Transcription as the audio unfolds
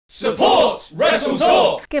Support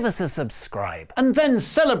WrestleTalk! Give us a subscribe and then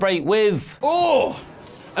celebrate with... Oh!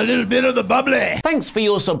 A little bit of the bubbly. Thanks for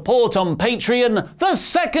your support on Patreon. The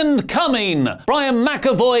Second Coming, Brian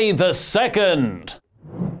McAvoy the Second.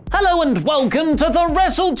 Hello and welcome to the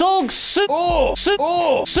WrestleTalk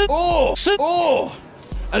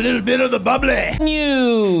A little bit of the bubbly.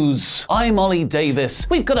 News. I'm Ollie Davis.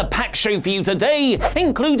 We've got a packed show for you today,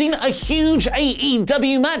 including a huge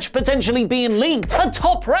AEW match potentially being leaked, a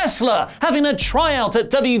top wrestler having a tryout at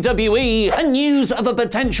WWE, and news of a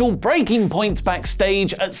potential breaking point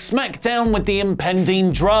backstage at SmackDown with the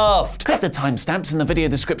impending draft. Click the timestamps in the video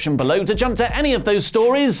description below to jump to any of those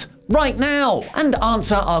stories right now and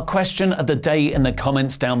answer our question of the day in the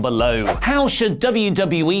comments down below. How should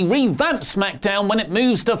WWE revamp SmackDown when it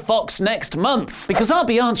moves to Fox next month? Because I'll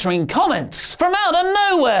be answering comments from out of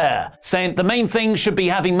nowhere saying the main thing should be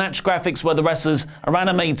having match graphics where the wrestlers are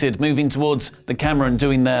animated, moving towards the camera and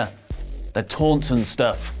doing their taunts and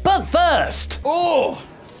stuff. But first...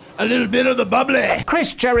 A little bit of the bubbly.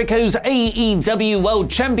 Chris Jericho's AEW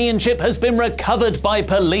World Championship has been recovered by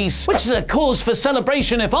police, which is a cause for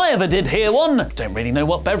celebration if I ever did hear one. Don't really know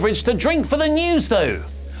what beverage to drink for the news though.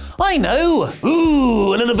 I know.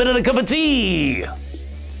 Ooh, a little bit of a cup of tea.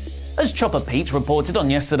 As Chopper Pete reported on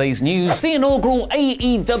yesterday's news, the inaugural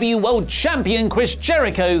AEW World Champion Chris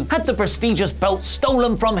Jericho had the prestigious belt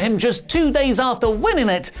stolen from him just 2 days after winning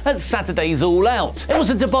it at Saturday's All Out. It was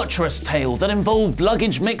a debaucherous tale that involved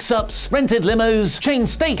luggage mix-ups, rented limos, chain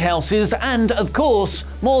steakhouses, and, of course,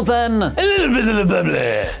 more than a little bit of the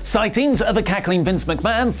bubbly. Sightings of a cackling Vince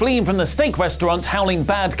McMahon fleeing from the steak restaurant howling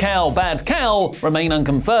bad cow, remain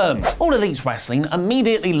unconfirmed. All Elite Wrestling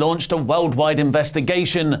immediately launched a worldwide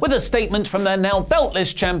investigation with a statement from their now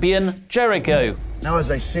beltless champion, Jericho. Now as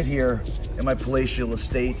I sit here in my palatial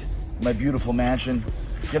estate, in my beautiful mansion,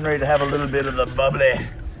 getting ready to have a little bit of the bubbly,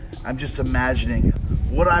 I'm just imagining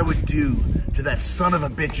what I would do to that son of a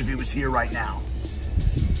bitch if he was here right now.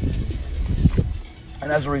 And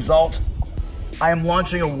as a result, I am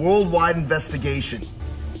launching a worldwide investigation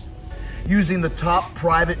using the top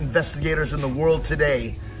private investigators in the world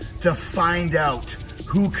today to find out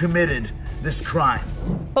who committed this crime.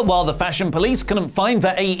 But while the fashion police couldn't find the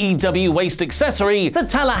AEW waist accessory, the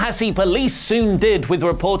Tallahassee police soon did, with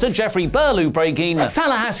reporter Jeffrey Burlew breaking.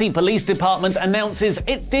 Tallahassee Police Department announces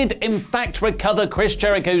it did in fact recover Chris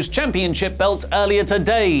Jericho's championship belt earlier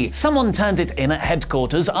today. Someone turned it in at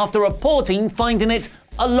headquarters after reporting finding it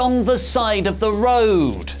along the side of the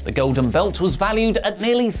road. The golden belt was valued at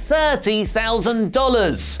nearly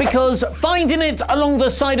 $30,000 because finding it along the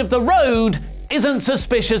side of the road isn't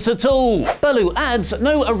suspicious at all. Burlew adds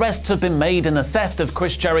no arrests have been made in the theft of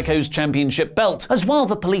Chris Jericho's championship belt, as while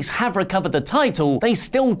the police have recovered the title, they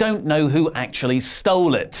still don't know who actually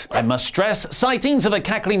stole it. I must stress, sightings of a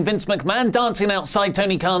cackling Vince McMahon dancing outside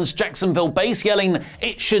Tony Khan's Jacksonville base yelling,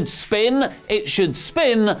 "It should spin, it should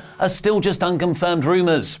spin," are still just unconfirmed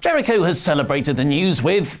rumors. Jericho has celebrated the news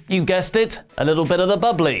with, you guessed it, a little bit of the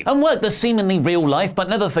bubbly, and worked the seemingly real life, but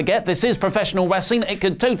never forget this is professional wrestling, it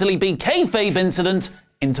could totally be kayfabe incident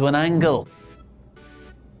into an angle.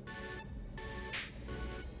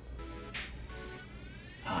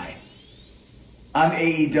 Hi, I'm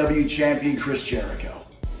AEW champion Chris Jericho.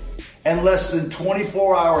 And less than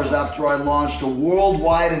 24 hours after I launched a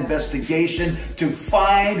worldwide investigation to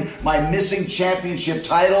find my missing championship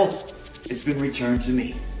title, it's been returned to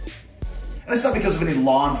me. And it's not because of any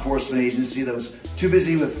law enforcement agency that was too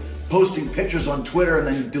busy with posting pictures on Twitter and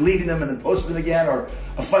then deleting them and then posting them again, or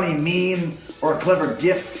a funny meme or a clever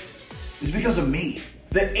gif. It's because of me.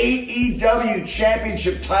 The AEW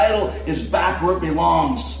championship title is back where it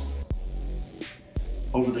belongs.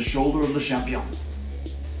 Over the shoulder of the champion.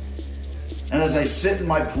 And as I sit in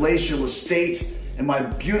my palatial estate, in my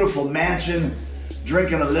beautiful mansion,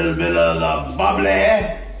 drinking a little bit of the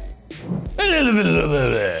bubbly,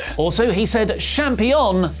 Also, he said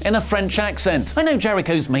champion in a French accent. I know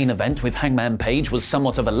Jericho's main event with Hangman Page was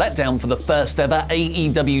somewhat of a letdown for the first ever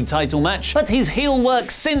AEW title match, but his heel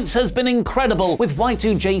work since has been incredible, with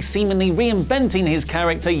Y2J seemingly reinventing his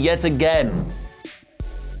character yet again.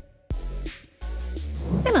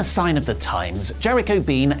 In a sign of the times, Jericho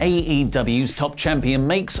being AEW's top champion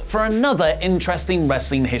makes for another interesting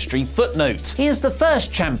wrestling history footnote. He is the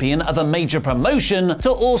first champion of a major promotion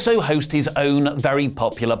to also host his own very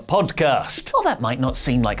popular podcast. While that might not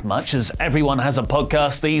seem like much, as everyone has a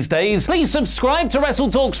podcast these days, please subscribe to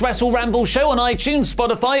WrestleTalk's Wrestle Ramble show on iTunes,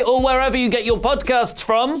 Spotify, or wherever you get your podcasts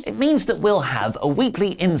from. It means that we'll have a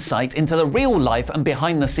weekly insight into the real life and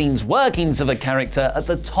behind the scenes workings of a character at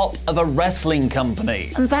the top of a wrestling company.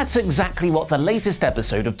 And that's exactly what the latest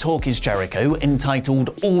episode of Talk is Jericho,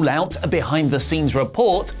 entitled All Out, a behind-the-scenes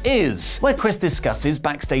report, is, where Chris discusses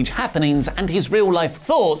backstage happenings and his real-life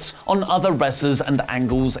thoughts on other wrestlers and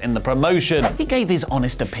angles in the promotion. He gave his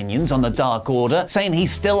honest opinions on the Dark Order, saying he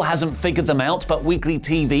still hasn't figured them out, but weekly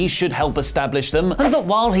TV should help establish them, and that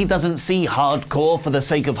while he doesn't see hardcore for the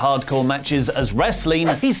sake of hardcore matches as wrestling,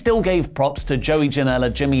 he still gave props to Joey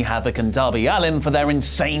Janela, Jimmy Havoc, and Darby Allin for their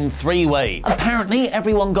insane three-way. Apparently,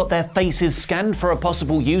 everyone got their faces scanned for a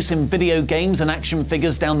possible use in video games and action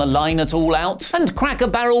figures down the line at All Out, and Cracker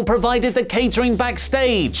Barrel provided the catering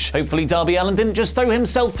backstage. Hopefully Darby Allin didn't just throw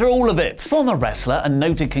himself through all of it. Former wrestler and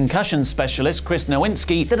noted concussion specialist Chris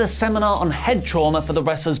Nowinski did a seminar on head trauma for the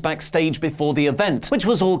wrestlers backstage before the event, which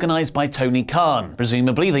was organized by Tony Khan.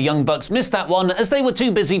 Presumably the Young Bucks missed that one as they were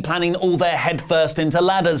too busy planning all their headfirst into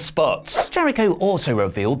ladders spots. Jericho also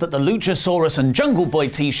revealed that the Luchasaurus and Jungle Boy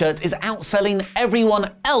t-shirt is outselling everyone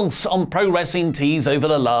else on Pro Wrestling Tees over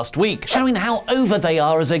the last week, showing how over they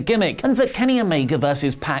are as a gimmick, and that Kenny Omega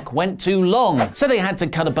vs. Pac went too long, so they had to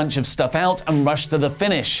cut a bunch of stuff out and rush to the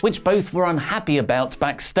finish, which both were unhappy about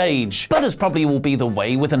backstage. But as probably will be the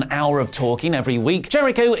way with an hour of talking every week,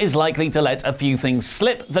 Jericho is likely to let a few things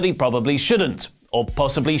slip that he probably shouldn't, or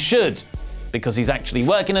possibly should, because he's actually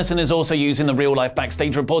working us and is also using the real-life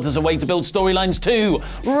backstage report as a way to build storylines to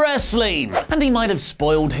wrestling. And he might have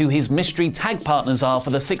spoiled who his mystery tag partners are for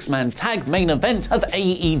the six-man tag main event of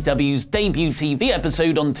AEW's debut TV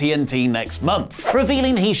episode on TNT next month,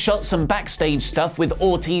 revealing he shot some backstage stuff with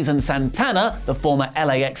Ortiz and Santana, the former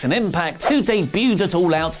LAX and Impact, who debuted at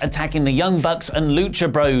All Out attacking the Young Bucks and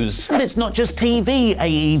Lucha Bros. And it's not just TV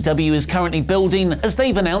AEW is currently building, as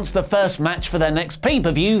they've announced the first match for their next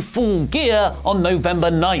pay-per-view, Full Gear, on November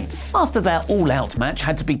 9th. After their all-out match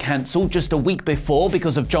had to be cancelled just a week before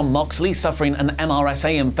because of Jon Moxley suffering an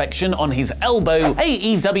MRSA infection on his elbow,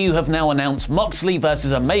 AEW have now announced Moxley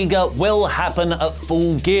vs. Omega will happen at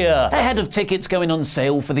Full Gear, ahead of tickets going on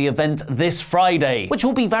sale for the event this Friday, which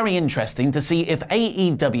will be very interesting to see if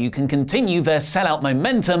AEW can continue their sellout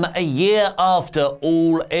momentum a year after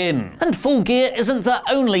All In. And Full Gear isn't the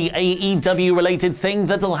only AEW-related thing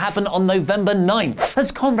that'll happen on November 9th,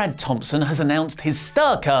 as Conrad Thompson has announced his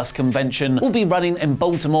Starcast convention will be running in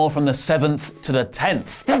Baltimore from the 7th to the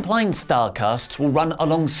 10th, implying Starcasts will run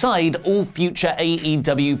alongside all future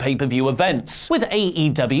AEW pay-per-view events, with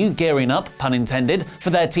AEW gearing up, pun intended, for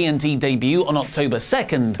their TNT debut on October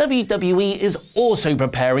 2nd. WWE is also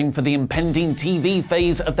preparing for the impending TV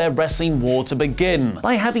phase of their wrestling war to begin,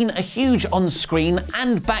 by having a huge on-screen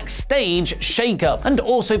and backstage shake-up, and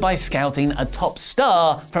also by scouting a top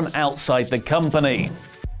star from outside the company.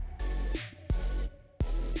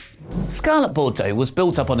 Scarlett Bordeaux was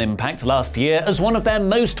built up on Impact last year as one of their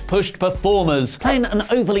most pushed performers, playing an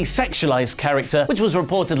overly sexualized character, which was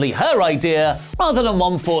reportedly her idea, rather than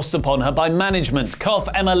one forced upon her by management. Cough,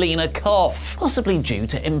 Emelina, cough. Possibly due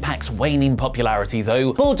to Impact's waning popularity,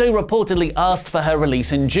 though, Bordeaux reportedly asked for her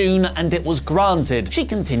release in June, and it was granted. She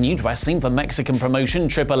continued wrestling for Mexican promotion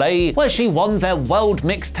AAA, where she won their World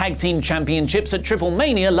Mixed Tag Team Championships at Triple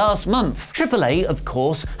Mania last month. AAA, of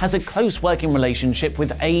course, has a close working relationship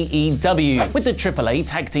with AEW, with the AAA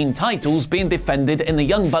Tag Team titles being defended in the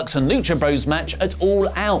Young Bucks and Lucha Bros match at All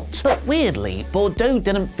Out. But weirdly, Bordeaux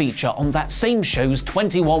didn't feature on that same show's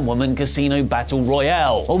 21-woman casino battle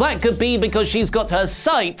royale. Well, that could be because she's got her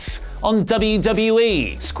sights on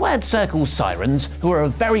WWE. Squared Circle Sirens, who are a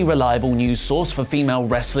very reliable news source for female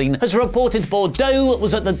wrestling, has reported Bordeaux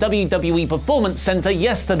was at the WWE Performance Center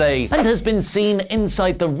yesterday and has been seen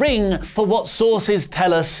inside the ring for what sources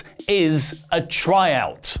tell us is a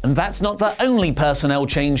tryout. And that's not the only personnel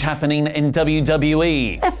change happening in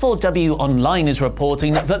WWE. F4W Online is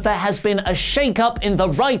reporting that there has been a shake-up in the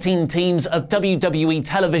writing teams of WWE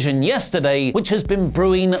television yesterday, which has been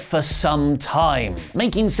brewing for some time,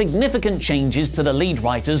 making significant changes to the lead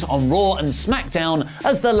writers on Raw and SmackDown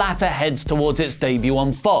as the latter heads towards its debut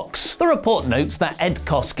on Fox. The report notes that Ed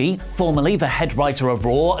Koskey, formerly the head writer of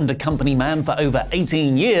Raw and a company man for over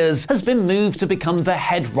 18 years, has been moved to become the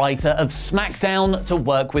head writer of SmackDown to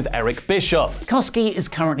work with Eric Bischoff. Koskey is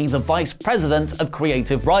currently the vice president of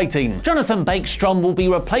creative writing. Jonathan Bakestrom will be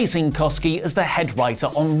replacing Koskey as the head writer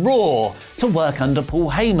on Raw to work under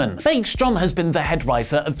Paul Heyman. Bakestrom has been the head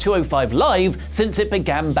writer of 205 Live since it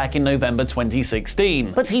began back in November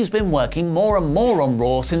 2016, but he's been working more and more on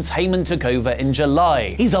Raw since Heyman took over in July.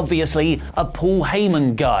 He's obviously a Paul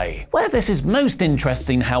Heyman guy. Where this is most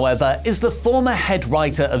interesting, however, is the former head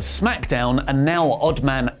writer of SmackDown and now odd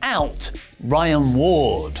man out, Ryan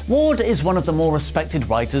Ward. Ward is one of the more respected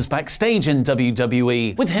writers backstage in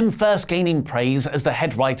WWE, with him first gaining praise as the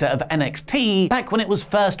head writer of NXT back when it was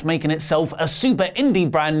first making itself a super indie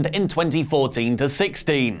brand in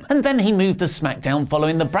 2014-16. And then he moved to SmackDown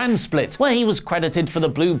following the brand split, where he was credited for the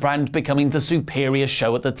blue brand becoming the superior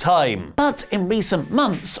show at the time. But in recent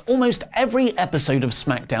months, almost every episode of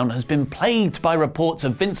SmackDown has been plagued by reports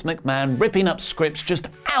of Vince McMahon ripping up scripts just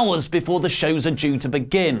hours before the shows are due to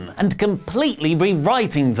begin, and completely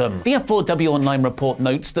rewriting them. The F4W Online report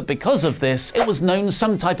notes that because of this, it was known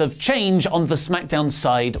some type of change on the SmackDown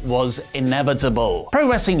side was inevitable. Pro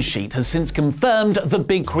Wrestling Sheet has since confirmed the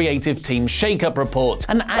big creative team shake-up report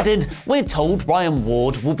and added, "We're told Ryan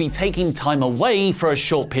Ward will be taking time away for a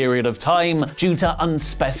short period of time due to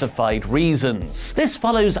unspecified reasons." This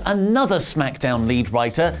follows another SmackDown lead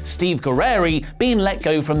writer, Steve Guerreri, being let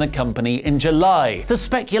go from the company in July. To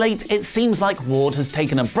speculate, it seems like Ward has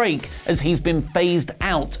taken a break as he's been phased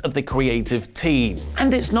out of the creative team.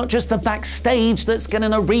 And it's not just the backstage that's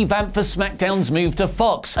getting a revamp for SmackDown's move to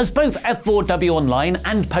Fox, as both F4W Online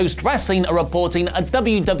and Post Wrestling are reporting a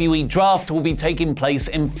WWE draft will be taking place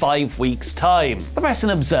in 5 weeks' time. The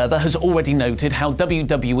Wrestling Observer has already noted how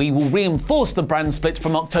WWE will reinforce the brand split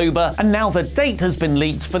from October, and now the date has been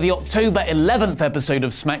leaked for the October 11th episode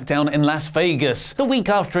of SmackDown in Las Vegas, the week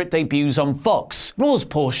after it debuts on Fox. Raw's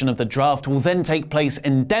portion of the draft will then take place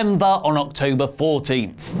in Denver on October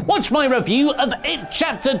 14th. Watch my review of It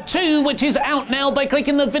Chapter 2, which is out now, by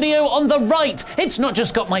clicking the video on the right. It's not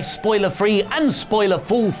just got my spoiler-free and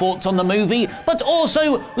spoiler-full thoughts on the movie, but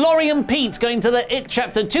also Laurie and Pete going to the It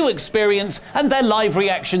Chapter 2 experience and their live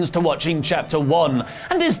reactions to watching Chapter 1.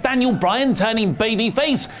 And is Daniel Bryan turning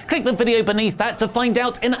babyface? Click the video beneath that to find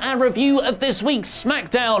out in our review of this week's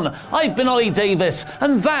SmackDown. I've been Ollie Davis,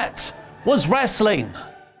 and that was wrestling.